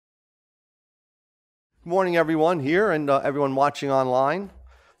Good morning, everyone here and everyone watching online.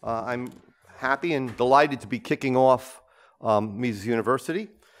 I'm happy and delighted to be kicking off Mises University.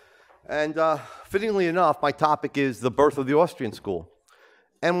 And fittingly enough, my topic is the birth of the Austrian school.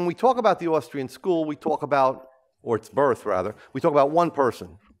 And when we talk about the Austrian school, we talk about, or its birth rather, we talk about one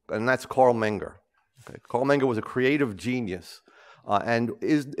person, and that's Carl Menger. Okay. Carl Menger was a creative genius and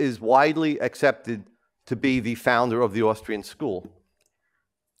is widely accepted to be the founder of the Austrian school.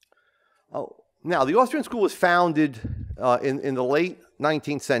 Now, the Austrian school was founded in the late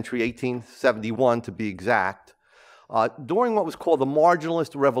 19th century, 1871 to be exact, during what was called the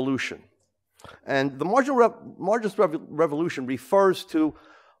Marginalist Revolution. And the Marginalist Revolution refers to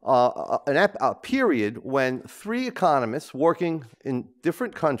a period when three economists working in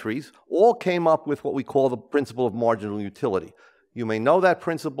different countries all came up with what we call the principle of marginal utility. You may know that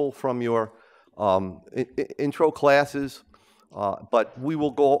principle from your intro classes. But we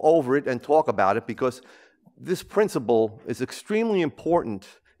will go over it and talk about it because this principle is extremely important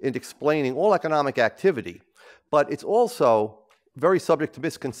in explaining all economic activity. But it's also very subject to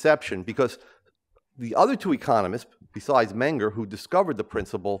misconception because the other two economists, besides Menger, who discovered the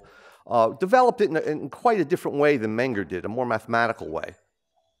principle, developed it in quite a different way than Menger did, a more mathematical way.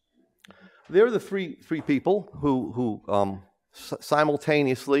 They're the three people who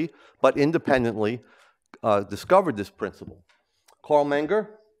simultaneously but independently discovered this principle. Carl Menger,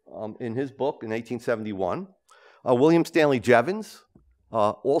 in his book in 1871. William Stanley Jevons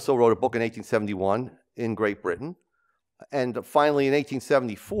also wrote a book in 1871 in Great Britain. And finally, in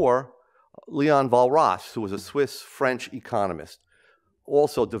 1874, Leon Walras, who was a Swiss-French economist,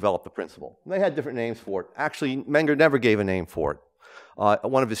 also developed the principle. They had different names for it. Actually, Menger never gave a name for it.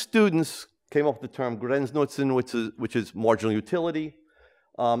 One of his students came up with the term Grenznutzen, which is marginal utility.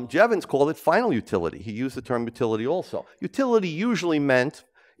 Jevons called it final utility. He used the term utility also. Utility usually meant,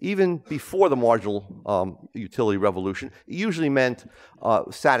 even before the marginal utility revolution, it usually meant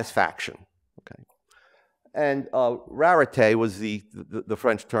satisfaction. Okay? And rarité was the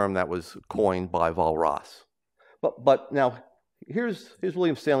French term that was coined by Walras. But now, here's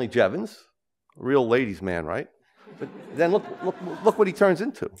William Stanley Jevons, a real ladies' man, right? But then look what he turns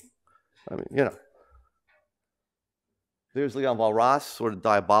into. I mean, you know. There's Leon Walras, sort of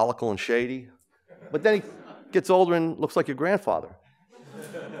diabolical and shady. But then he gets older and looks like your grandfather.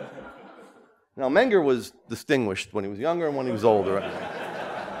 Now, Menger was distinguished when he was younger and when he was older.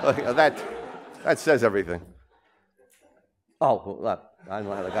 That says everything. Oh, well, I don't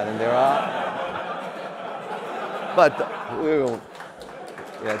know how that got in there. But we won't.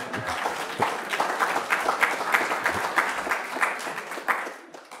 Yeah.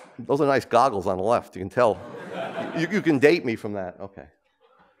 Those are nice goggles on the left, you can tell. You can date me from that. Okay.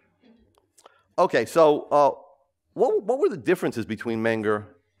 Okay, so what were the differences between Menger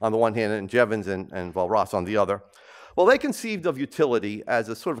on the one hand and Jevons and Walras on the other? Well, they conceived of utility as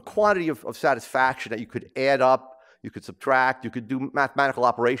a sort of quantity of satisfaction that you could add up, you could subtract, you could do mathematical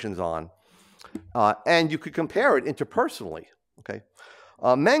operations on, and you could compare it interpersonally. Okay.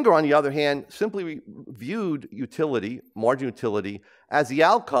 Menger, on the other hand, simply viewed utility, marginal utility, as the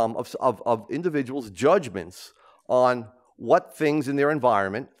outcome of individuals' judgments on what things in their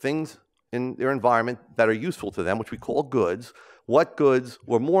environment that are useful to them, which we call goods, what goods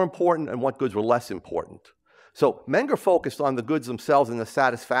were more important and what goods were less important. So Menger focused on the goods themselves and the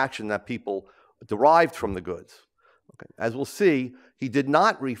satisfaction that people derived from the goods. Okay. As we'll see, he did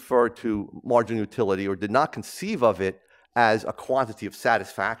not refer to marginal utility or did not conceive of it as a quantity of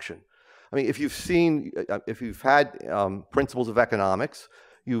satisfaction. I mean, if you've had principles of economics,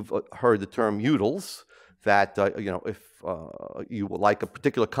 you've heard the term utils, that, if you like a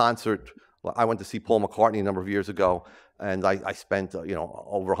particular concert. I went to see Paul McCartney a number of years ago, and I spent,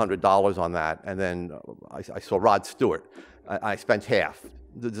 over $100 on that. And then I saw Rod Stewart. I spent half.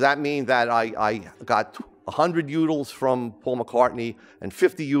 Does that mean that I got 100 utils from Paul McCartney and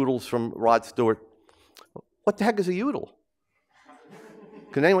 50 utils from Rod Stewart? What the heck is a util?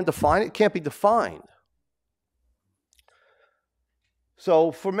 Can anyone define it? It can't be defined.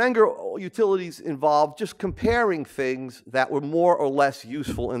 So for Menger, utilities involved just comparing things that were more or less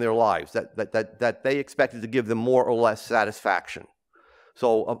useful in their lives, that they expected to give them more or less satisfaction.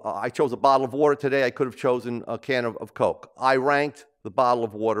 So I chose a bottle of water today. I could have chosen a can of Coke. I ranked the bottle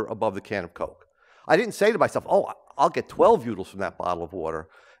of water above the can of Coke. I didn't say to myself, oh, I'll get 12 utils from that bottle of water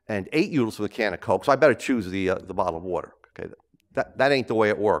and 8 utils from the can of Coke, so I better choose the bottle of water. Okay, that ain't the way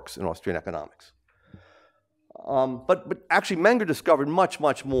it works in Austrian economics. But actually, Menger discovered much,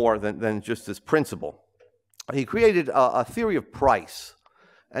 much more than just this principle. He created a theory of price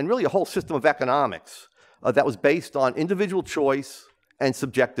and really a whole system of economics that was based on individual choice and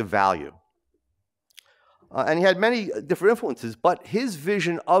subjective value. And he had many different influences, but his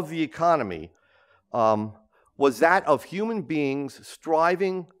vision of the economy was that of human beings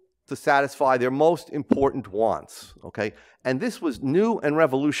striving to satisfy their most important wants, okay? And this was new and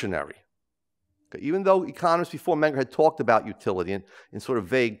revolutionary. Okay? Even though economists before Menger had talked about utility in sort of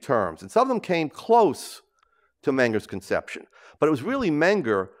vague terms, and some of them came close to Menger's conception. But it was really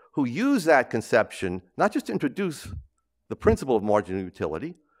Menger who used that conception not just to introduce the principle of marginal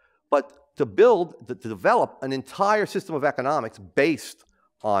utility, but to develop an entire system of economics based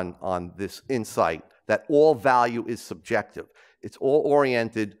on this insight that all value is subjective. It's all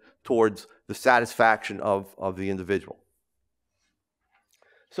oriented towards the satisfaction of the individual.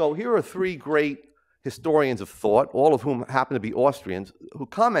 So here are three great historians of thought, all of whom happen to be Austrians, who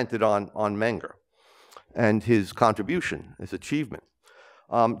commented on Menger and his contribution, his achievement.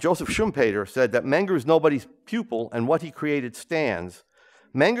 Joseph Schumpeter said that Menger is nobody's pupil, and what he created stands.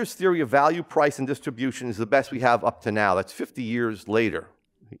 Menger's theory of value, price, and distribution is the best we have up to now. That's 50 years later.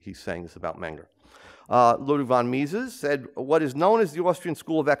 He's saying this about Menger. Ludwig von Mises said, what is known as the Austrian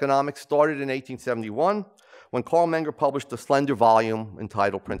School of Economics started in 1871 when Carl Menger published a slender volume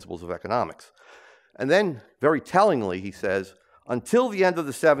entitled Principles of Economics. And then, very tellingly, he says, until the end of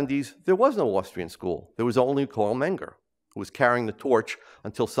the 70s, there was no Austrian school. There was only Carl Menger, who was carrying the torch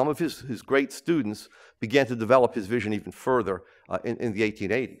until some of his great students began to develop his vision even further in the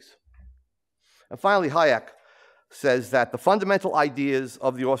 1880s. And finally, Hayek says that the fundamental ideas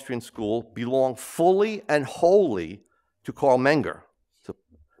of the Austrian school belong fully and wholly to Carl Menger.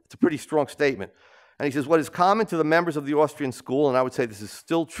 It's a pretty strong statement. And he says, what is common to the members of the Austrian school, and I would say this is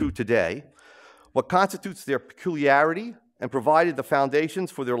still true today, what constitutes their peculiarity and provided the foundations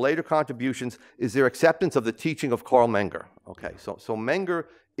for their later contributions is their acceptance of the teaching of Carl Menger. Okay, so Menger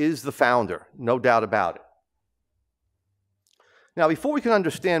is the founder, no doubt about it. Now, before we can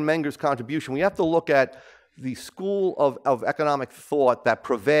understand Menger's contribution, we have to look at the school of economic thought that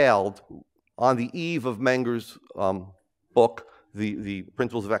prevailed on the eve of Menger's book, the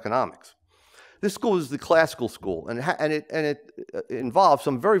Principles of Economics. This school is the classical school, and it involves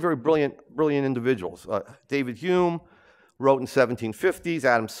some very, very brilliant individuals. David Hume wrote in 1750s,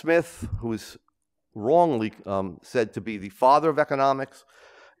 Adam Smith, who is wrongly said to be the father of economics,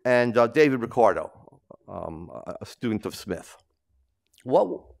 and David Ricardo, a student of Smith.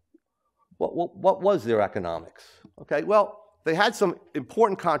 What was their economics? Okay, well, they had some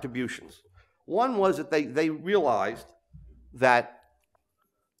important contributions. One was that they realized that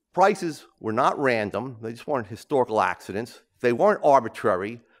prices were not random. They just weren't historical accidents. They weren't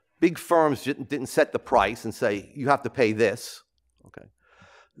arbitrary. Big firms didn't set the price and say, you have to pay this. Okay.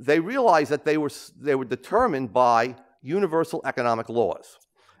 They realized that they were determined by universal economic laws.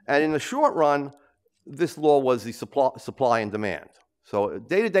 And in the short run, this law was the supply and demand. So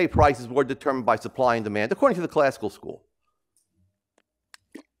day-to-day prices were determined by supply and demand, according to the classical school.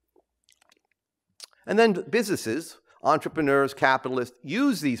 And then businesses, entrepreneurs, capitalists,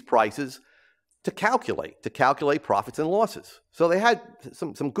 use these prices to calculate profits and losses. So they had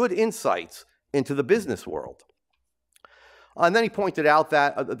some good insights into the business world. And then they pointed out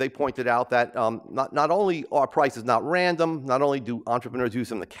that not only are prices not random, not only do entrepreneurs use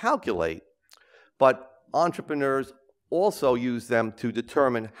them to calculate, but entrepreneurs also use them to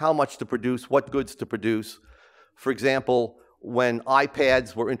determine how much to produce, what goods to produce. For example, when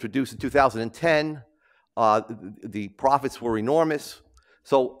iPads were introduced in 2010, the profits were enormous.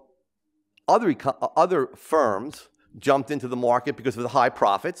 So other firms jumped into the market because of the high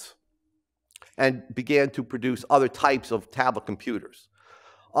profits and began to produce other types of tablet computers.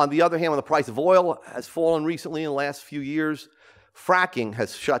 On the other hand, when the price of oil has fallen recently in the last few years, fracking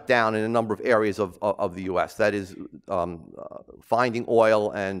has shut down in a number of areas of the U.S. That is, finding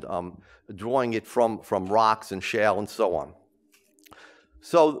oil and drawing it from rocks and shale and so on.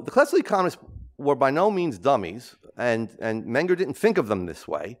 So the classical economists were by no means dummies, and Menger didn't think of them this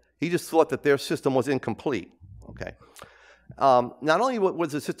way. He just thought that their system was incomplete. Okay. Not only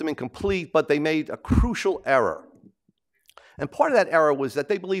was the system incomplete, but they made a crucial error. And part of that error was that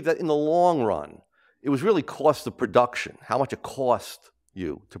they believed that in the long run, it was really cost of production, how much it cost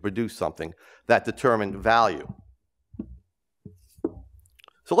you to produce something, that determined value.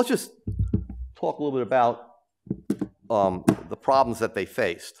 So let's just talk a little bit about the problems that they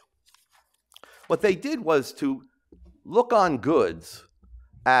faced. What they did was to look on goods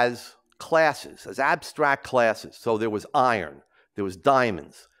as classes, as abstract classes. So there was iron, there was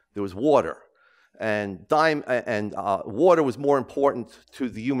diamonds, there was water, and water was more important to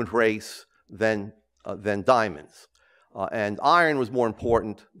the human race than diamonds. And iron was more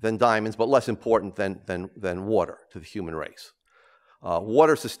important than diamonds, but less important than water to the human race.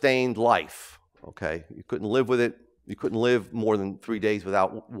 Water sustained life. okay? You couldn't live with it. You couldn't live more than 3 days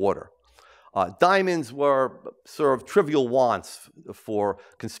without water. Diamonds served trivial wants for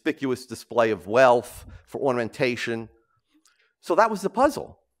conspicuous display of wealth, for ornamentation. So that was the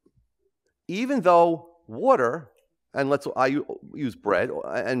puzzle. Even though water, and I use bread,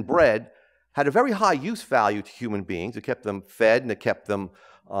 and bread had a very high use value to human beings. It kept them fed and it kept them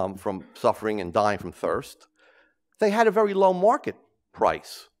from suffering and dying from thirst. They had a very low market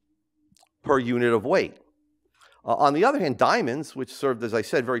price per unit of weight. On the other hand, diamonds, which served, as I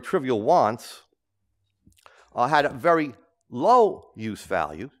said, very trivial wants, had a very low use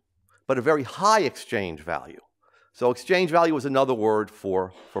value, but a very high exchange value. So exchange value was another word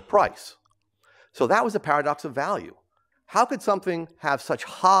for price. So that was the paradox of value. How could something have such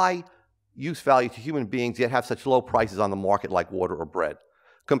high use value to human beings yet have such low prices on the market like water or bread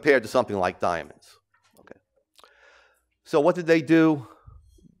compared to something like diamonds? Okay. So what did they do?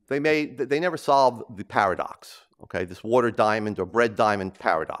 They never solved the paradox, okay, this water diamond or bread diamond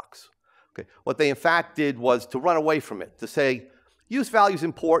paradox. Okay. What they in fact did was to run away from it, to say use value is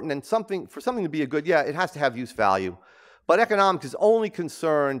important and for something to be a good, yeah, it has to have use value. But economics is only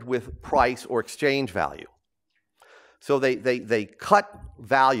concerned with price or exchange value. So they cut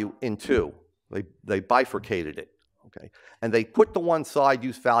value in two. They bifurcated it, okay? And they put to one side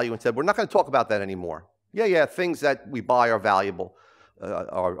use value and said, we're not going to talk about that anymore. Yeah, things that we buy are valuable,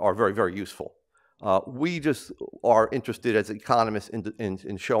 are very, very useful. We just are interested as economists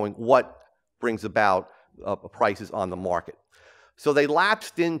in showing what brings about prices on the market. So they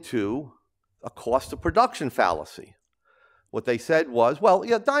lapsed into a cost of production fallacy. What they said was, well,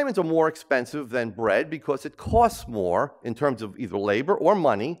 yeah, diamonds are more expensive than bread because it costs more in terms of either labor or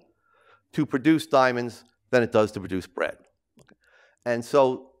money to produce diamonds than it does to produce bread. Okay. And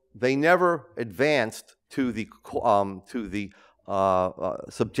so they never advanced to the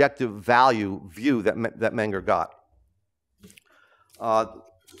subjective value view that Menger got.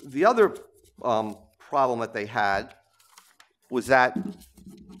 The other problem that they had was that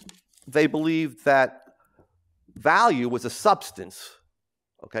they believed that value was a substance,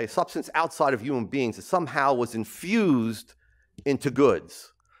 okay, a substance outside of human beings that somehow was infused into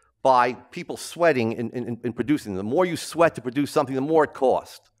goods by people sweating in producing them. The more you sweat to produce something, the more it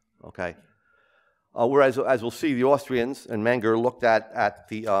costs, okay? Whereas, as we'll see, the Austrians and Menger looked at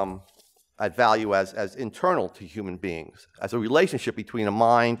value as internal to human beings, as a relationship between a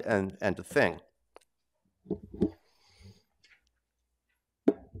mind and a thing.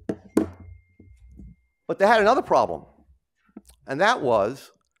 But they had another problem, and that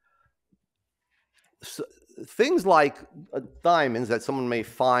was things like diamonds that someone may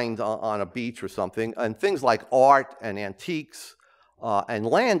find on a beach or something, and things like art and antiques and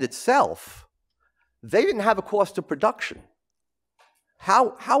land itself, they didn't have a cost of production.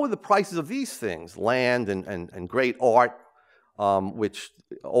 How were the prices of these things, land and great art, which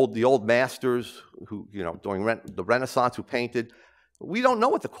the old masters who, during the Renaissance who painted, we don't know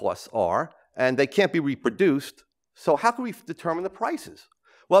what the costs are, and they can't be reproduced, so how can we determine the prices?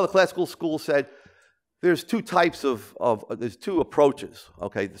 Well, the classical school said there's two types there's two approaches,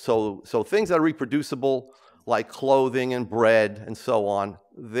 okay? So things that are reproducible, like clothing and bread and so on,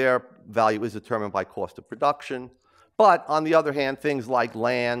 their value is determined by cost of production. But on the other hand, things like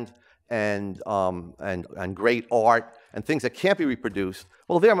land and great art and things that can't be reproduced,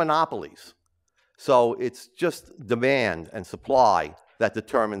 well, they're monopolies. So it's just demand and supply that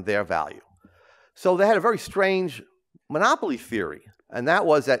determine their value. So they had a very strange monopoly theory, and that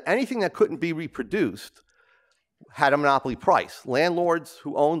was that anything that couldn't be reproduced had a monopoly price. Landlords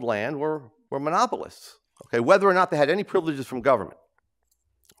who owned land were monopolists, okay, whether or not they had any privileges from government.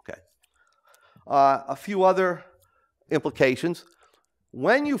 Okay. A few other implications.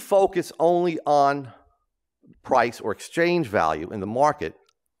 When you focus only on price or exchange value in the market,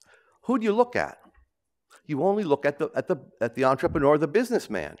 who do you look at? You only look at the entrepreneur, the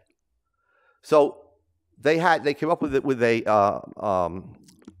businessman. So they came up with an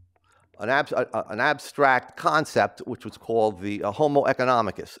abstract concept which was called the Homo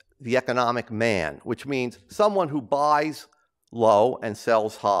economicus, the economic man, which means someone who buys low and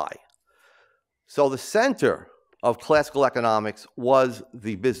sells high. So the center of classical economics was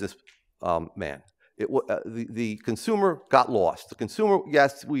the business man. The consumer got lost. The consumer,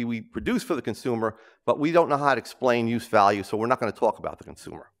 yes, we produce for the consumer, but we don't know how to explain use value, so we're not going to talk about the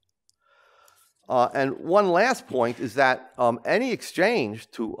consumer. And one last point is that any exchange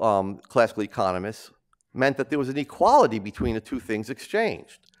to classical economists meant that there was an equality between the two things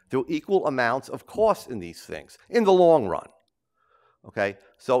exchanged. There were equal amounts of costs in these things in the long run. Okay,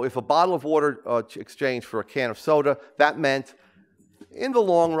 so if a bottle of water exchanged for a can of soda, that meant in the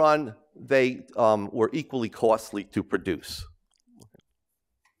long run they were equally costly to produce.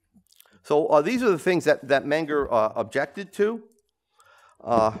 So these are the things that Menger objected to.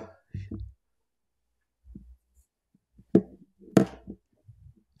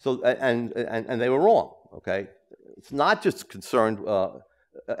 And they were wrong. Okay, it's not just concerned.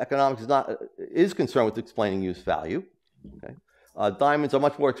 Economics is concerned with explaining use value. Okay, diamonds are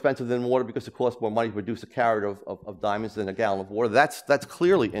much more expensive than water because it costs more money to produce a carat of diamonds than a gallon of water. That's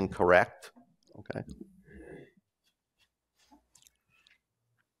clearly incorrect. Okay.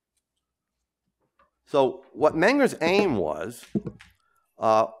 So what Menger's aim was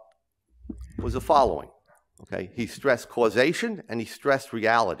the following. Okay, he stressed causation and he stressed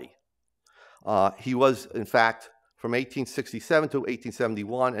reality. He was, in fact, from 1867 to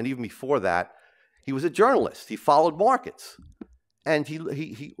 1871, and even before that, he was a journalist. He followed markets, and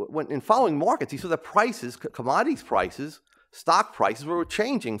when in following markets, he saw that prices, commodities prices, stock prices were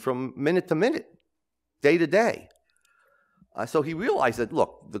changing from minute to minute, day to day. So he realized that,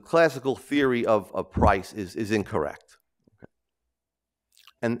 look, the classical theory of price is incorrect.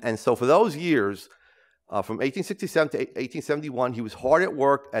 Okay. And so for those years, from 1867 to 1871, he was hard at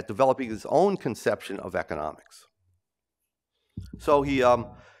work at developing his own conception of economics. So he,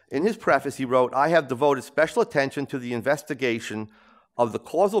 in his preface, he wrote, "I have devoted special attention to the investigation of the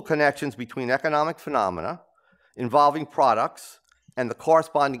causal connections between economic phenomena involving products and the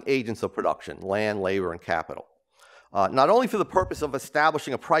corresponding agents of production, land, labor, and capital. Not only for the purpose of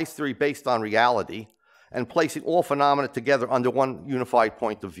establishing a price theory based on reality and placing all phenomena together under one unified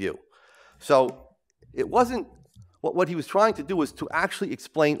point of view." So it wasn't, what he was trying to do was to actually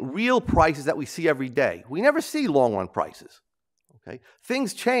explain real prices that we see every day. We never see long-run prices. Okay?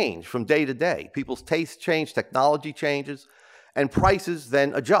 Things change from day to day. People's tastes change, technology changes, and prices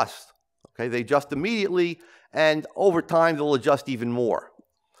then adjust. Okay? They adjust immediately, and over time they'll adjust even more.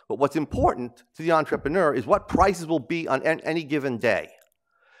 But what's important to the entrepreneur is what prices will be on any given day.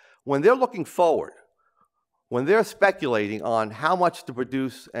 When they're looking forward, when they're speculating on how much to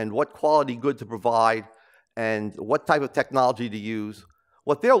produce and what quality good to provide and what type of technology to use,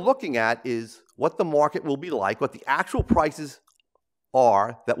 what they're looking at is what the market will be like, what the actual prices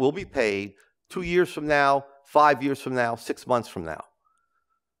are that will be paid 2 years from now, 5 years from now, 6 months from now.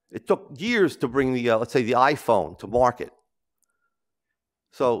 It took years to bring the, let's say, the iPhone to market.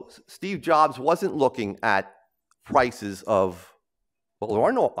 So Steve Jobs wasn't looking at prices of, well, there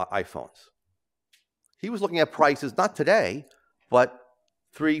are no iPhones. He was looking at prices, not today, but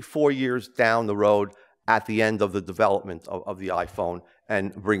 3, 4 years down the road at the end of the development of the iPhone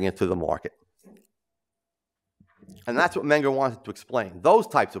and bringing it to the market. And that's what Menger wanted to explain, those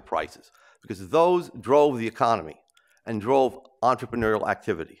types of prices, because those drove the economy and drove entrepreneurial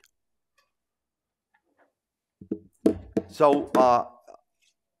activity. So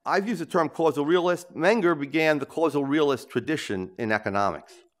I've used the term causal realist. Menger began the causal realist tradition in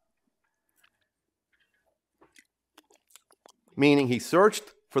economics, meaning he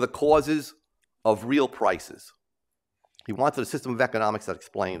searched for the causes of real prices. He wanted a system of economics that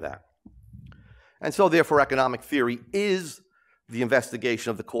explained that. And so, therefore, economic theory is the investigation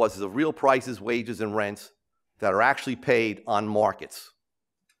of the causes of real prices, wages, and rents that are actually paid on markets.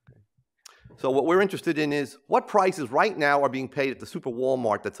 So what we're interested in is what prices right now are being paid at the Super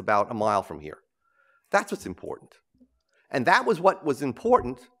Walmart that's about a mile from here. That's what's important. And that was what was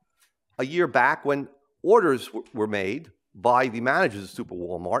important a year back when orders were made by the managers of Super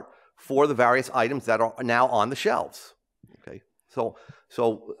Walmart for the various items that are now on the shelves. Okay?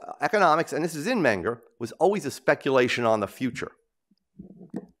 So economics, and this is in Menger, was always a speculation on the future.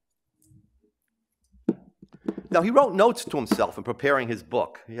 Now, he wrote notes to himself in preparing his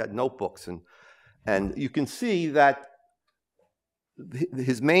book. He had notebooks, and you can see that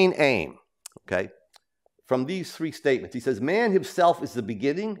his main aim, okay, from these 3 statements, he says, man himself is the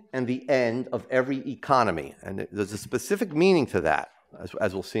beginning and the end of every economy. And there's a specific meaning to that,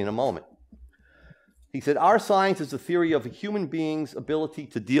 as we'll see in a moment. He said, our science is the theory of a human being's ability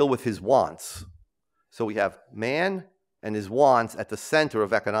to deal with his wants. So we have man and his wants at the center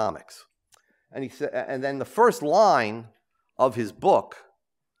of economics. And he said, and then the first line of his book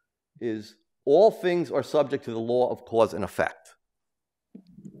is, all things are subject to the law of cause and effect.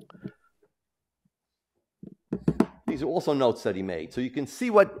 These are also notes that he made. So you can see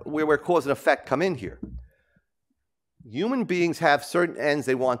where cause and effect come in here. Human beings have certain ends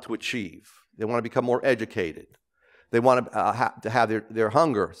they want to achieve. They want to become more educated. They want to have their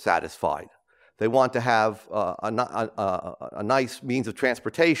hunger satisfied. They want to have a nice means of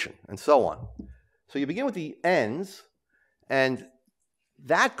transportation, and so on. So you begin with the ends, and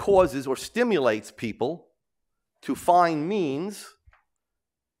that causes or stimulates people to find means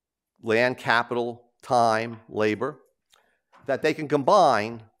land, capital, time, labor, that they can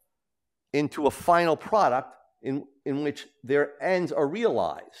combine into a final product in which their ends are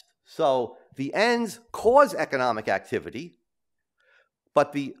realized. So the ends cause economic activity,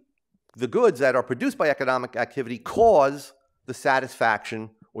 but the goods that are produced by economic activity cause the satisfaction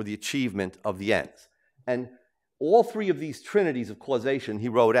or the achievement of the ends. And all three of these trinities of causation he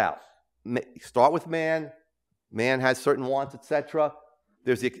wrote out. Start with man. Man has certain wants, etc.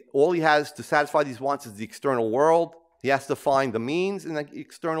 All he has to satisfy these wants is the external world. He has to find the means in the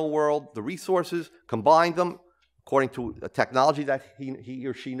external world, the resources, combine them according to a technology that he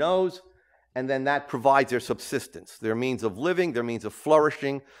or she knows, and then that provides their subsistence, their means of living, their means of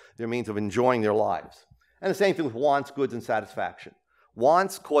flourishing, their means of enjoying their lives. And the same thing with wants, goods, and satisfaction.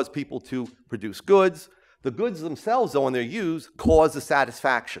 Wants cause people to produce goods. The goods themselves, though, when they're used, cause the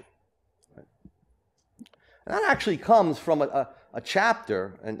satisfaction. And that actually comes from a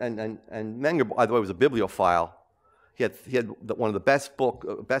chapter, and Menger, by the way, was a bibliophile. He had one of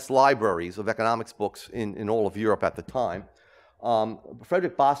the best libraries of economics books in all of Europe at the time.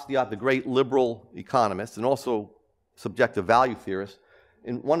 Frederick Bastiat, the great liberal economist and also subjective value theorist,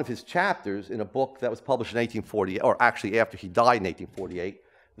 in one of his chapters in a book that was published in 1848, or actually after he died in 1848, it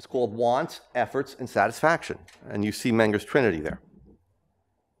was called Wants, Efforts, and Satisfaction. And you see Menger's Trinity there.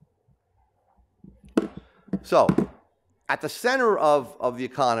 So, at the center of the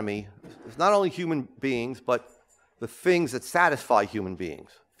economy is not only human beings, but the things that satisfy human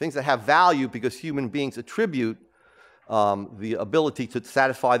beings, things that have value because human beings attribute the ability to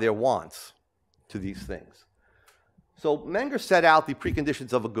satisfy their wants to these things. So Menger set out the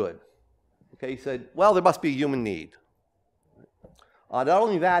preconditions of a good. Okay, he said, well, there must be a human need. Not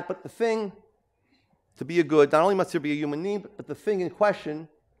only that, but the thing to be a good, not only must there be a human need, but the thing in question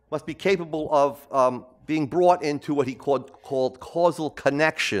must be capable of being brought into what he called causal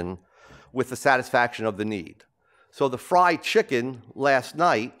connection with the satisfaction of the need. So the fried chicken last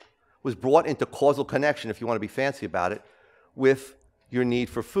night was brought into causal connection, if you want to be fancy about it, with your need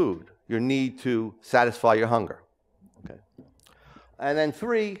for food, your need to satisfy your hunger. Okay. And then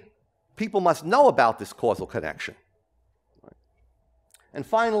 3, people must know about this causal connection. Right. And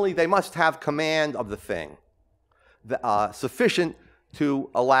finally, they must have command of the thing, sufficient to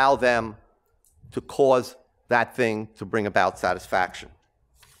allow them to cause that thing to bring about satisfaction.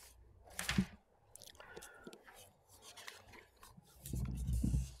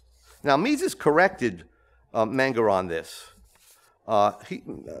 Now, Mises corrected Menger on this.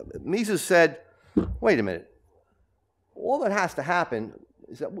 Mises said, wait a minute, all that has to happen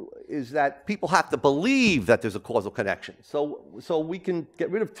is that people have to believe that there's a causal connection. So we can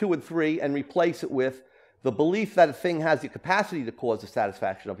get rid of 2 and 3 and replace it with the belief that a thing has the capacity to cause the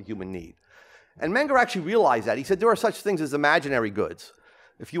satisfaction of a human need. And Menger actually realized that. He said there are such things as imaginary goods.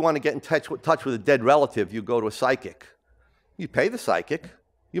 If you want to get in touch with a dead relative, you go to a psychic. You pay the psychic.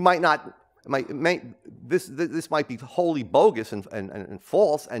 You might not, this might be wholly bogus and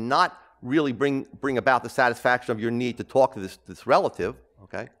false and not really bring about the satisfaction of your need to talk to this relative,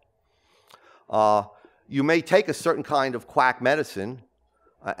 okay? You may take a certain kind of quack medicine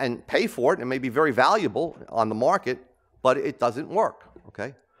and pay for it, and it may be very valuable on the market, but it doesn't work,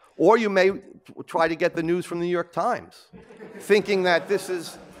 okay? Or you may try to get the news from the New York Times, thinking that this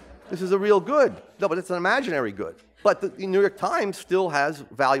is a real good. No, but it's an imaginary good. But the New York Times still has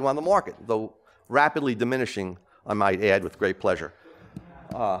value on the market, though rapidly diminishing, I might add, with great pleasure.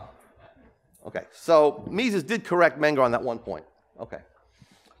 Okay, so Mises did correct Menger on that one point. Okay.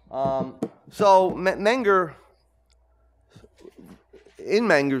 So Menger, in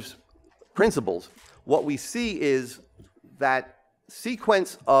Menger's principles, what we see is that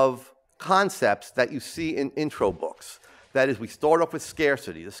sequence of concepts that you see in intro books. That is, we start off with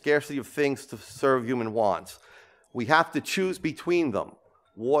scarcity, the scarcity of things to serve human wants. We have to choose between them,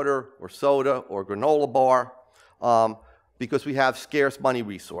 water or soda or granola bar, because we have scarce money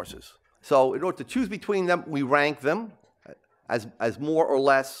resources. So in order to choose between them, we rank them as more or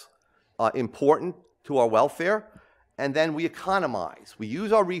less important to our welfare, and then we economize. We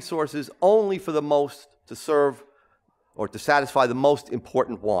use our resources only for the most to serve or to satisfy the most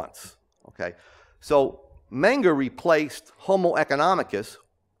important wants. Okay? So Menger replaced Homo economicus,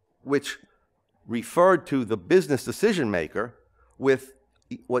 which referred to the business decision maker, with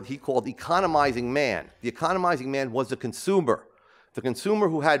what he called economizing man. The economizing man was the consumer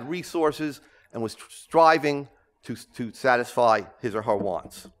who had resources and was striving to satisfy his or her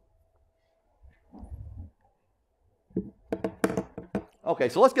wants. Okay,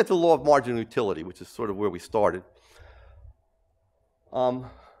 so let's get to the law of marginal utility, which is sort of where we started.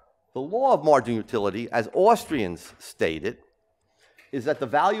 The law of marginal utility, as Austrians state it, is that the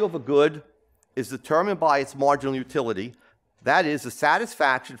value of a good is determined by its marginal utility. That is, the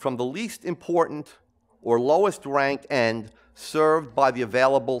satisfaction from the least important or lowest ranked end served by the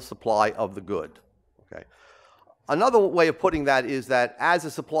available supply of the good. Okay. Another way of putting that is that as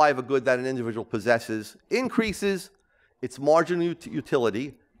the supply of a good that an individual possesses increases, its marginal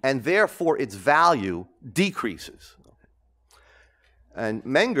utility, and therefore its value decreases. And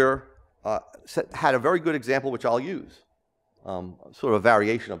Menger had a very good example, which I'll use, sort of a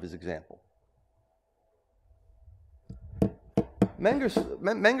variation of his example.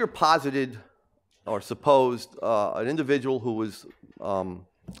 Menger posited or supposed an individual who was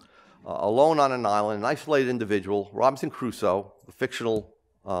alone on an island, an isolated individual, Robinson Crusoe, the fictional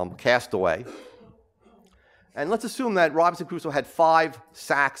castaway. And let's assume that Robinson Crusoe had 5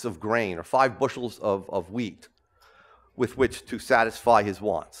 sacks of grain or 5 bushels of wheat with which to satisfy his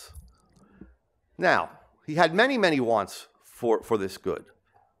wants. Now, he had many, many wants for this good,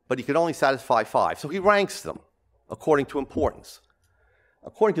 but he could only satisfy 5. So he ranks them according to importance.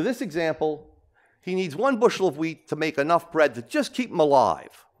 According to this example, he needs 1 bushel of wheat to make enough bread to just keep him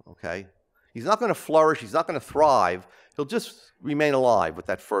alive. Okay? He's not going to flourish. He's not going to thrive. He'll just remain alive with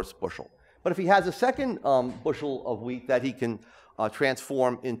that first bushel. But if he has a second bushel of wheat that he can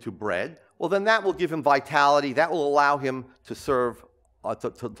transform into bread, well, then that will give him vitality. That will allow him to serve,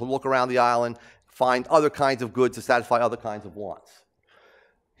 to look around the island, find other kinds of goods to satisfy other kinds of wants.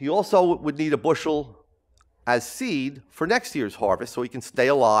 He also would need a bushel as seed for next year's harvest so he can stay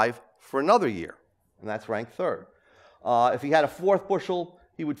alive for another year, and that's ranked 3rd. If he had a 4th bushel,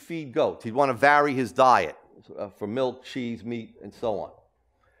 he would feed goats. He'd want to vary his diet for milk, cheese, meat, and so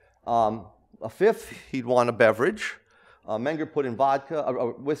on. A 5th, he'd want a beverage. Menger put in vodka,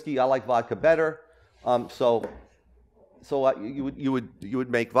 whiskey. I like vodka better, so you would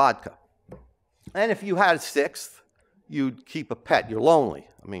make vodka. And if you had a 6th, you'd keep a pet. You're lonely.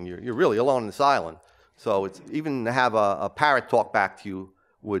 I mean, you're really alone on this island. So it's, even to have a parrot talk back to you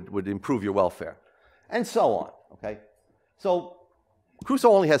would improve your welfare, and so on. Okay, so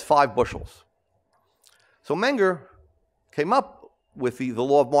Crusoe only has 5 bushels. So Menger came up with the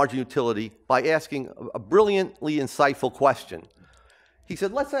law of marginal utility by asking a brilliantly insightful question. He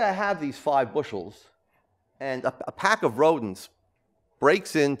said, let's say I have these 5 bushels, and a pack of rodents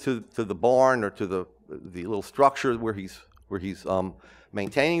breaks into the barn or to the little structure where he's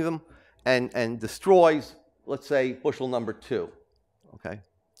maintaining them, and destroys, let's say, bushel number 2. Okay?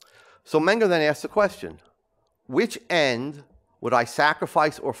 So Menger then asks the question, which end would I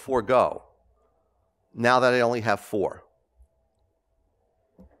sacrifice or forego now that I only have 4?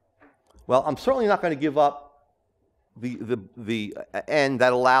 Well, I'm certainly not going to give up the end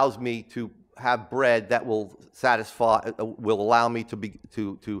that allows me to have bread that will satisfy, will allow me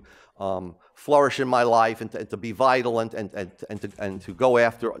to flourish in my life and to be vital and to go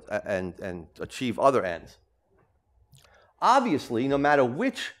after and achieve other ends. Obviously, no matter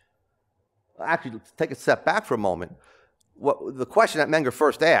which, actually, let's take a step back for a moment. The question that Menger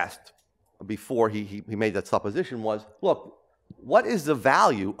first asked before he made that supposition was, look, what is the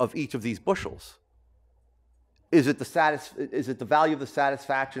value of each of these bushels? Is it the value of the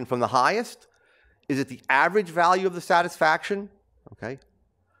satisfaction from the highest? Is it the average value of the satisfaction? Okay.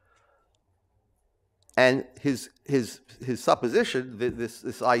 And his supposition,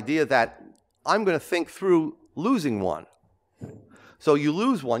 this idea that I'm going to think through losing one. So you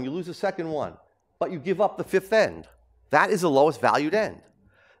lose one, you lose the second one, but you give up the 5th end. That is the lowest valued end.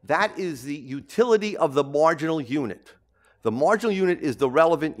 That is the utility of the marginal unit. The marginal unit is the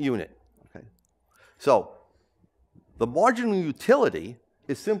relevant unit. Okay? So the marginal utility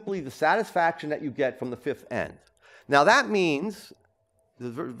is simply the satisfaction that you get from the 5th end. Now that means,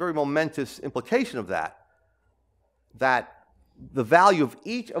 there's a very momentous implication of that the value of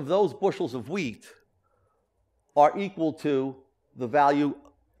each of those bushels of wheat are equal to the value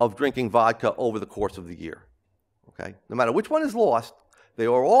of drinking vodka over the course of the year. Okay? No matter which one is lost, they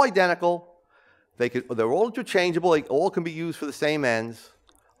are all identical. They're all interchangeable. They all can be used for the same ends.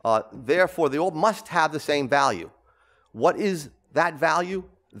 Therefore, they all must have the same value. What is that value?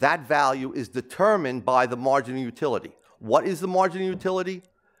 That value is determined by the marginal utility. What is the marginal utility?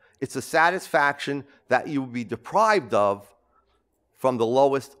 It's the satisfaction that you would be deprived of from the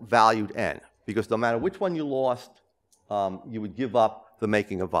lowest valued end. Because no matter which one you lost, you would give up the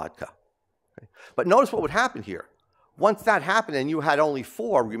making of vodka. Okay? But notice what would happen here. Once that happened and you had only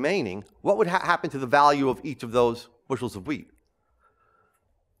 4 remaining, what would happen to the value of each of those bushels of wheat?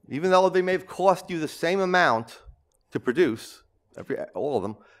 Even though they may have cost you the same amount to produce, all of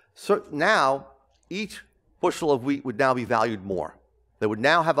them, so now each bushel of wheat would now be valued more. They would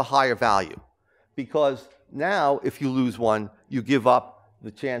now have a higher value. Because now, if you lose one, you give up the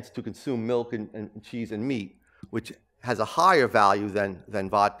chance to consume milk and cheese and meat, which has a higher value than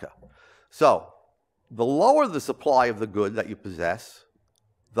vodka. So the lower the supply of the good that you possess,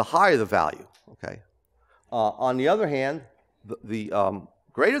 the higher the value, okay? On the other hand, the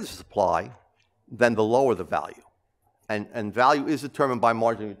greater the supply, then the lower the value. And value is determined by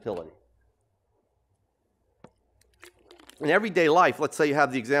marginal utility. In everyday life, let's say you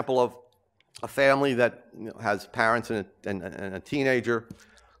have the example of a family that has parents and a teenager,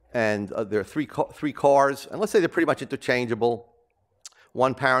 and there are three cars, and let's say they're pretty much interchangeable.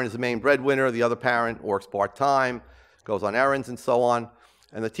 One parent is the main breadwinner, the other parent works part-time, goes on errands and so on,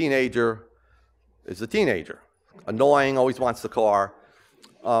 and the teenager is the teenager. Annoying, always wants the car.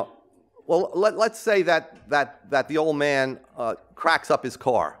 Well, let's say that the old man cracks up his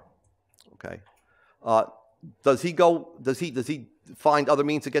car, okay? Does he find other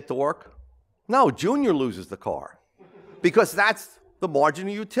means to get to work? No, Junior loses the car because that's the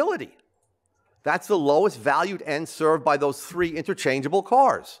marginal utility. That's the lowest valued end served by those three interchangeable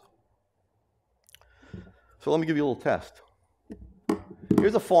cars. So let me give you a little test.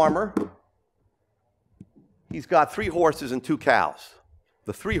 Here's a farmer. He's got 3 horses and 2 cows.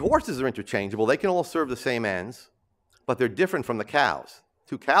 The 3 horses are interchangeable. They can all serve the same ends, but they're different from the cows.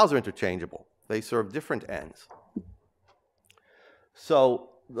 2 cows are interchangeable. They serve different ends. So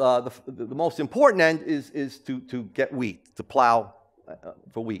the most important end is to get wheat, to plow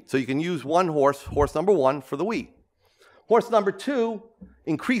for wheat. So you can use one horse number 1, for the wheat. Horse number 2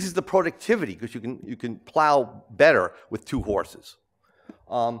 increases the productivity because you can plow better with 2 horses.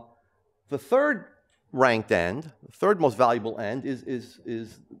 The third ranked end, the third most valuable end is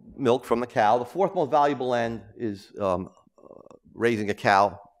milk from the cow. The fourth most valuable end is raising a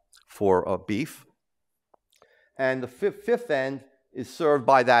cow for beef. And the fifth end is served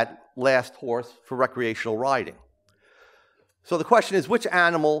by that last horse for recreational riding. So the question is, which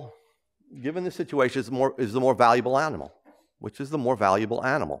animal, given the situation, is the more valuable animal? Which is the more valuable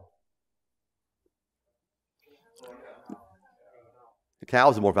animal? The cow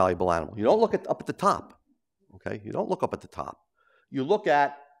is the more valuable animal. You don't look up at the top, okay? You don't look up at the top. You look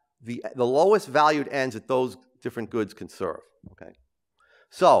at the lowest valued ends that those different goods can serve, okay?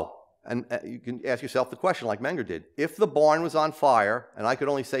 So, and you can ask yourself the question like Menger did. If the barn was on fire and I could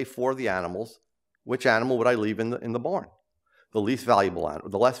only save 4 of the animals, which animal would I leave in the barn? The least valuable animal,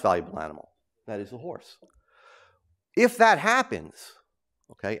 the less valuable animal. That is the horse. If that happens,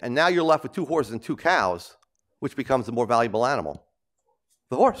 okay, and now you're left with 2 horses and 2 cows, which becomes the more valuable animal?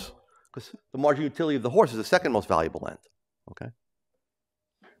 The horse, because the marginal utility of the horse is the second most valuable end, okay?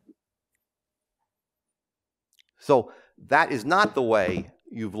 So that is not the way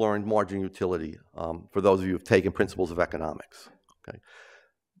you've learned marginal utility for those of you who have taken principles of economics, okay?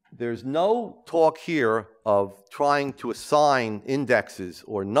 There's no talk here of trying to assign indexes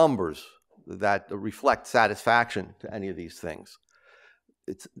or numbers that reflect satisfaction to any of these things.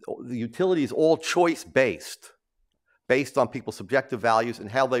 The utility is all choice-based, based on people's subjective values and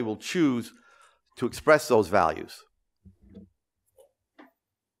how they will choose to express those values.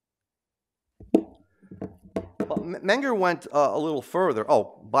 But Menger went a little further.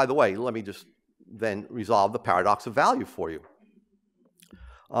 Oh, by the way, let me just then resolve the paradox of value for you.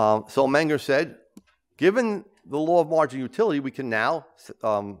 So Menger said, given the law of marginal utility, we can now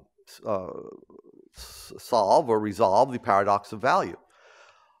solve or resolve the paradox of value.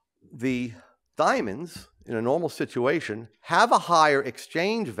 The diamonds, in a normal situation, have a higher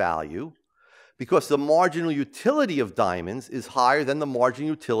exchange value because the marginal utility of diamonds is higher than the marginal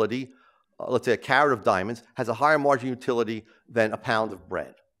utility, let's say a carat of diamonds has a higher marginal utility than a pound of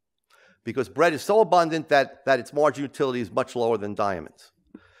bread. Because bread is so abundant that its marginal utility is much lower than diamonds.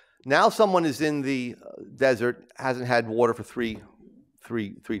 Now someone is in the desert, hasn't had water for three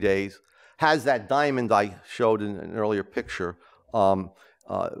days, has that diamond I showed in an earlier picture,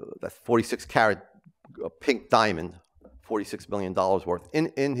 that 46 carat pink diamond, $46 million worth,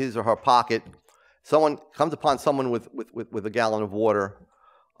 in his or her pocket. Someone comes upon someone with a gallon of water.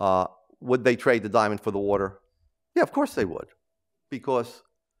 Would they trade the diamond for the water? Yeah, of course they would, because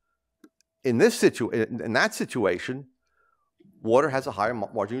in that situation, water has a higher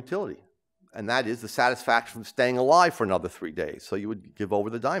marginal utility, and that is the satisfaction from staying alive for another 3 days. So you would give over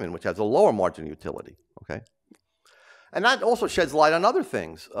the diamond, which has a lower marginal utility. Okay, and that also sheds light on other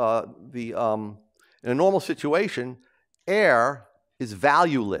things. In a normal situation, air is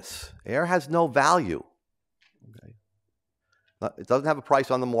valueless. Air has no value. Okay, it doesn't have a price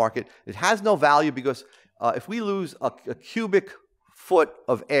on the market. It has no value because if we lose a cubic foot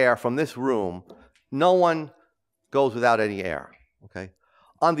of air from this room, no one goes without any air, okay?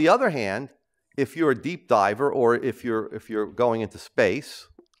 On the other hand, if you're a deep diver or if you're going into space,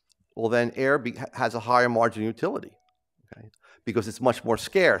 well, then air has a higher margin of utility, okay? Because it's much more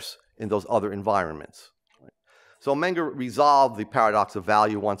scarce in those other environments. Right? So Menger resolved the paradox of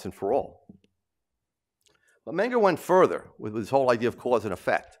value once and for all. But Menger went further with his whole idea of cause and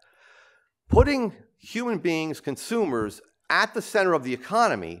effect. Putting human beings, consumers, at the center of the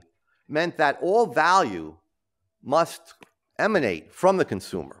economy meant that all value must emanate from the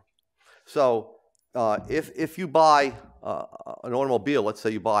consumer. So if you buy an automobile, let's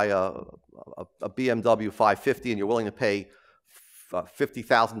say you buy a BMW 550 and you're willing to pay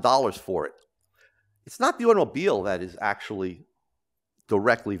 $50,000 for it, it's not the automobile that is actually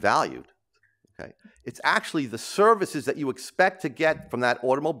directly valued. Okay? It's actually the services that you expect to get from that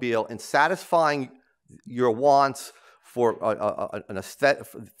automobile in satisfying your wants for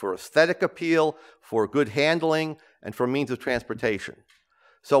aesthetic appeal, for good handling, and for means of transportation.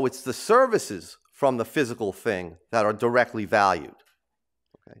 So it's the services from the physical thing that are directly valued.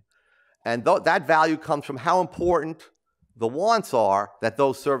 Okay? And that value comes from how important the wants are that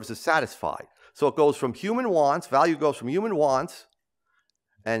those services satisfy. So it goes from human wants, value goes from human wants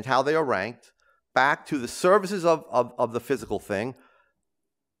and how they are ranked, back to the services of the physical thing.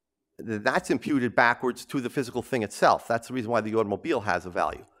 That's imputed backwards to the physical thing itself. That's the reason why the automobile has a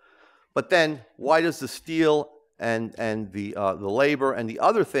value. But then, why does the steel and the labor and the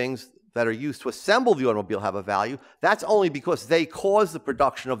other things that are used to assemble the automobile have a value? That's only because they cause the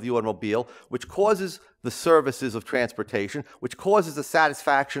production of the automobile, which causes the services of transportation, which causes the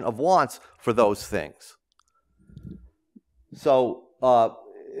satisfaction of wants for those things. So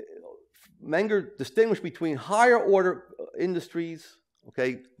Menger distinguished between higher order industries,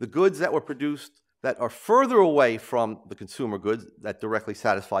 okay, the goods that were produced that are further away from the consumer goods that directly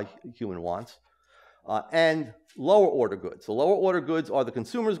satisfy human wants, and lower order goods. The lower order goods are the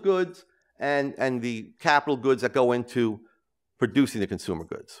consumer's goods and the capital goods that go into producing the consumer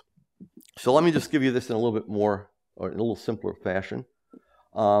goods. So let me just give you this in a little bit more, or in a little simpler fashion.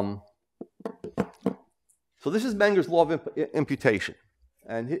 So this is Menger's law of imputation.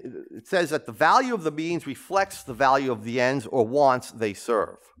 And it says that the value of the means reflects the value of the ends or wants they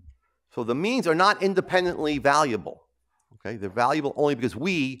serve. So the means are not independently valuable. Okay? They're valuable only because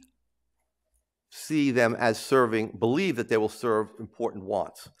we see them as serving, believe that they will serve important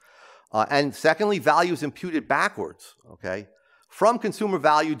wants. And secondly, value is imputed backwards, okay, from consumer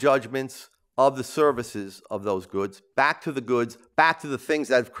value judgments of the services of those goods, back to the things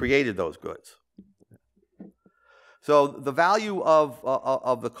that have created those goods. So the value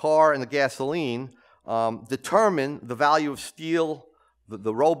of the car and the gasoline determine the value of steel,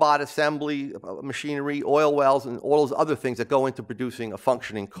 the robot assembly machinery, oil wells, and all those other things that go into producing a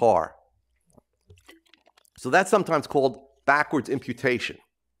functioning car. So that's sometimes called backwards imputation.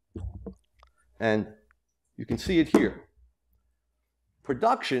 And you can see it here.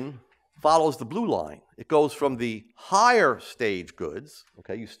 Production follows the blue line. It goes from the higher stage goods.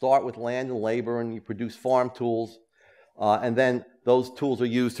 Okay, you start with land and labor and you produce farm tools. And then those tools are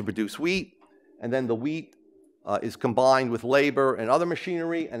used to produce wheat. And then the wheat is combined with labor and other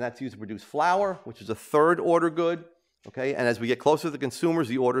machinery, and that's used to produce flour, which is a third order good. Okay, and as we get closer to the consumers,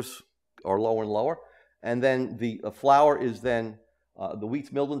 the orders are lower and lower. And then the flour is then, the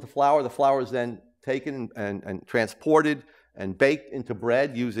wheat's milled into flour. The flour is then taken and transported and baked into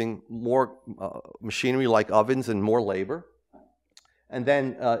bread using more machinery like ovens and more labor. And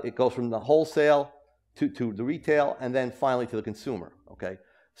then it goes from the wholesale to the retail, and then finally to the consumer, okay?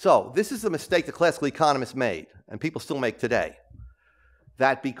 So this is the mistake the classical economists made, and people still make today,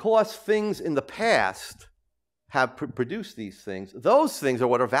 that because things in the past have produced these things, those things are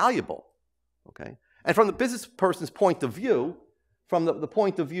what are valuable, okay? And from the business person's point of view, from the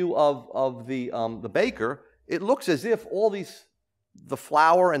point of view of the baker, it looks as if all the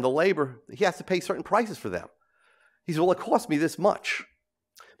flour and the labor, he has to pay certain prices for them. He says, well, it cost me this much.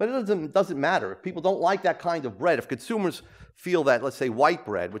 But it doesn't matter. If people don't like that kind of bread, if consumers feel that, let's say, white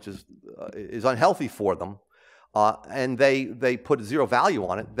bread, which is unhealthy for them, and they put zero value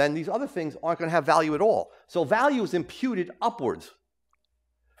on it, then these other things aren't going to have value at all. So value is imputed upwards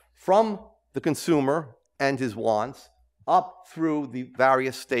from the consumer and his wants up through the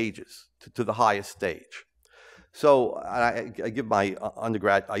various stages to the highest stage. So I give my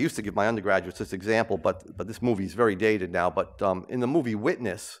I used to give my undergraduates this example, but this movie is very dated now. But in the movie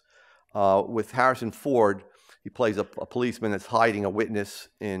Witness, with Harrison Ford, he plays a policeman that's hiding a witness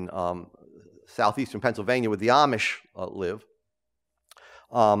in southeastern Pennsylvania where the Amish live.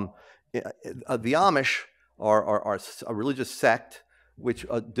 The Amish are a religious sect which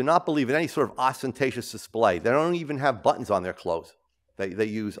do not believe in any sort of ostentatious display. They don't even have buttons on their clothes. They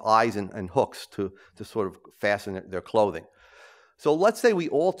use eyes and hooks to sort of fasten their clothing. So let's say we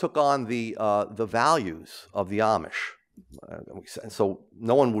all took on the values of the Amish. And so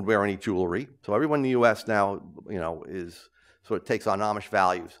no one would wear any jewelry. So everyone in the U.S. now, is sort of takes on Amish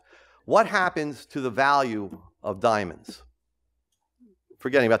values. What happens to the value of diamonds?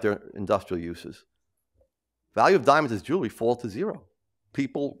 Forgetting about their industrial uses. Value of diamonds as jewelry falls to zero.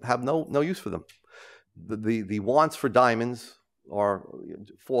 People have no use for them. The wants for diamonds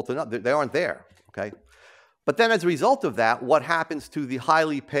fall to nothing. They aren't there. Okay. But then as a result of that, what happens to the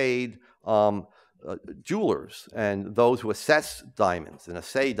highly paid jewelers and those who assess diamonds and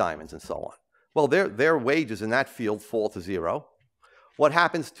assay diamonds and so on? Well, their wages in that field fall to zero. What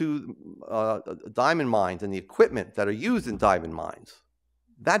happens to diamond mines and the equipment that are used in diamond mines?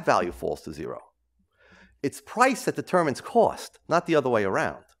 That value falls to zero. It's price that determines cost, not the other way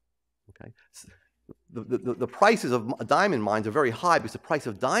around. Okay? The prices of diamond mines are very high because the price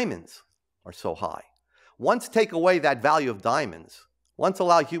of diamonds are so high. Once take away that value of diamonds, once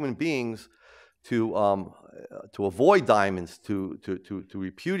allow human beings to avoid diamonds, to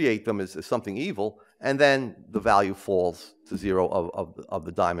repudiate them as something evil, and then the value falls to zero of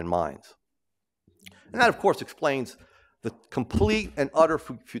the diamond mines. And that, of course, explains the complete and utter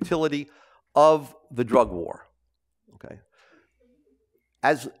futility of the drug war. Okay?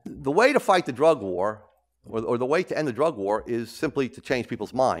 As the way to fight the drug war, or the way to end the drug war, is simply to change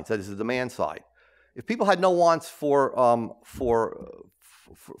people's minds. That is the demand side. If people had no wants for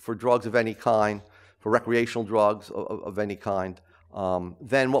drugs of any kind, for recreational drugs of any kind,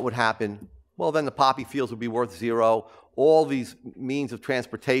 then what would happen? Well, then the poppy fields would be worth zero. All these means of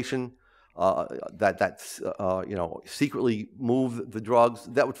transportation that secretly move the drugs,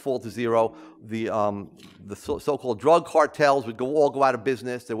 that would fall to zero. The so-called drug cartels would all go out of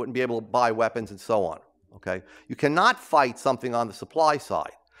business. They wouldn't be able to buy weapons and so on. Okay, you cannot fight something on the supply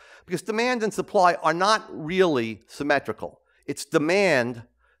side, because demand and supply are not really symmetrical. It's demand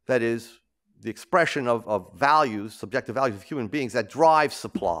that is the expression of values, subjective values of human beings, that drives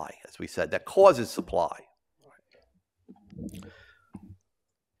supply, as we said, that causes supply.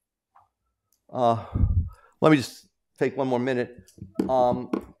 Let me just take one more minute.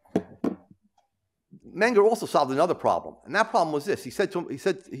 Menger also solved another problem, and that problem was this. He said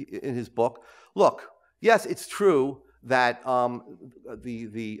in his book, look, yes, it's true that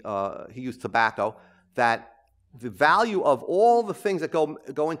he used tobacco, that the value of all the things that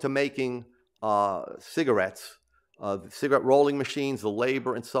go into making cigarettes, the cigarette rolling machines, the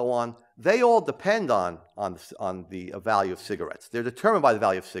labor, and so on, they all depend on the value of cigarettes. They're determined by the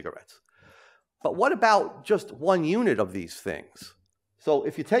value of cigarettes. But what about just one unit of these things? So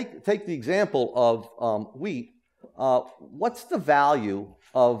if you take the example of wheat, what's the value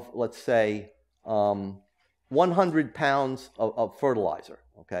of, let's say, 100 pounds of fertilizer?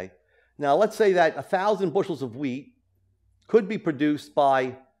 Okay. Now, let's say that 1,000 bushels of wheat could be produced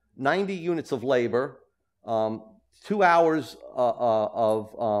by 90 units of labor, 2 hours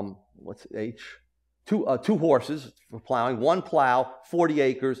of, two horses for plowing, one plow, 40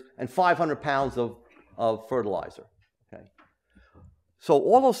 acres, and 500 pounds of fertilizer. Okay. So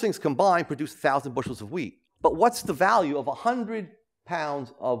all those things combined produce 1,000 bushels of wheat. But what's the value of 100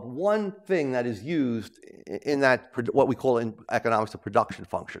 pounds of one thing that is used in that, what we call in economics, a production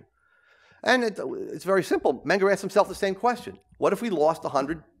function? And it's very simple. Menger asked himself the same question. What if we lost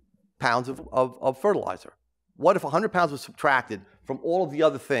 100 pounds of fertilizer? What if 100 pounds was subtracted from all of the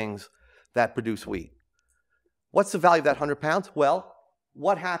other things that produce wheat? What's the value of that 100 pounds? Well,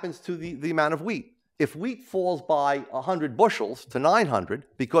 what happens to the amount of wheat? If wheat falls by 100 bushels to 900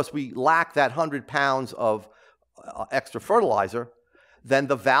 because we lack that 100 pounds of extra fertilizer, then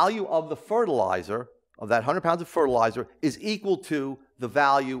the value of the fertilizer, of that 100 pounds of fertilizer, is equal to the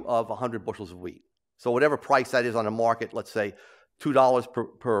value of 100 bushels of wheat. So whatever price that is on the market, let's say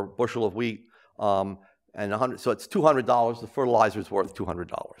 $2 per bushel of wheat, and 100, so it's $200. The fertilizer is worth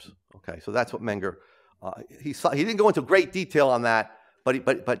 $200. Okay, so that's what Menger. He didn't go into great detail on that,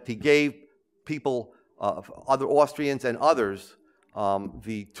 but he gave people, other Austrians and others,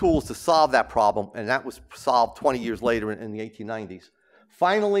 the tools to solve that problem, and that was solved 20 years later in the 1890s.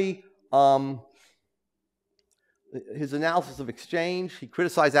 Finally, his analysis of exchange, he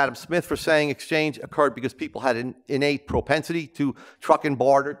criticized Adam Smith for saying exchange occurred because people had an innate propensity to truck and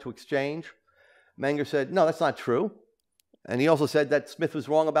barter, to exchange. Menger said, no, that's not true. And he also said that Smith was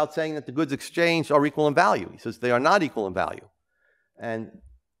wrong about saying that the goods exchanged are equal in value. He says they are not equal in value. And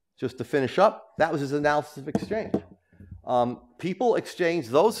just to finish up, that was his analysis of exchange. People exchanged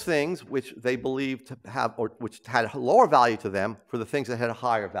those things which they believed to have, or which had a lower value to them, for the things that had a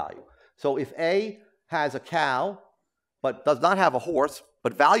higher value. So if A has a cow but does not have a horse,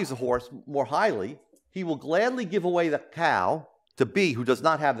 but values a horse more highly, he will gladly give away the cow to B, who does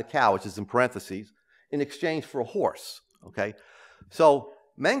not have the cow, which is in parentheses, in exchange for a horse. Okay? So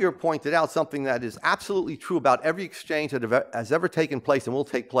Menger pointed out something that is absolutely true about every exchange that has ever taken place and will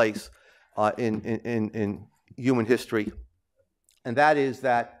take place in human history, and that is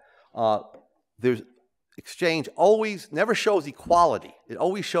that there's exchange always never shows equality. It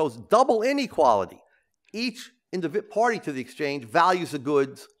always shows double inequality. Each party to the exchange values the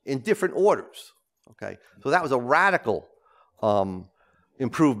goods in different orders. Okay, so that was a radical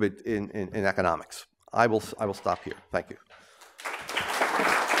improvement in economics. I will stop here. Thank you.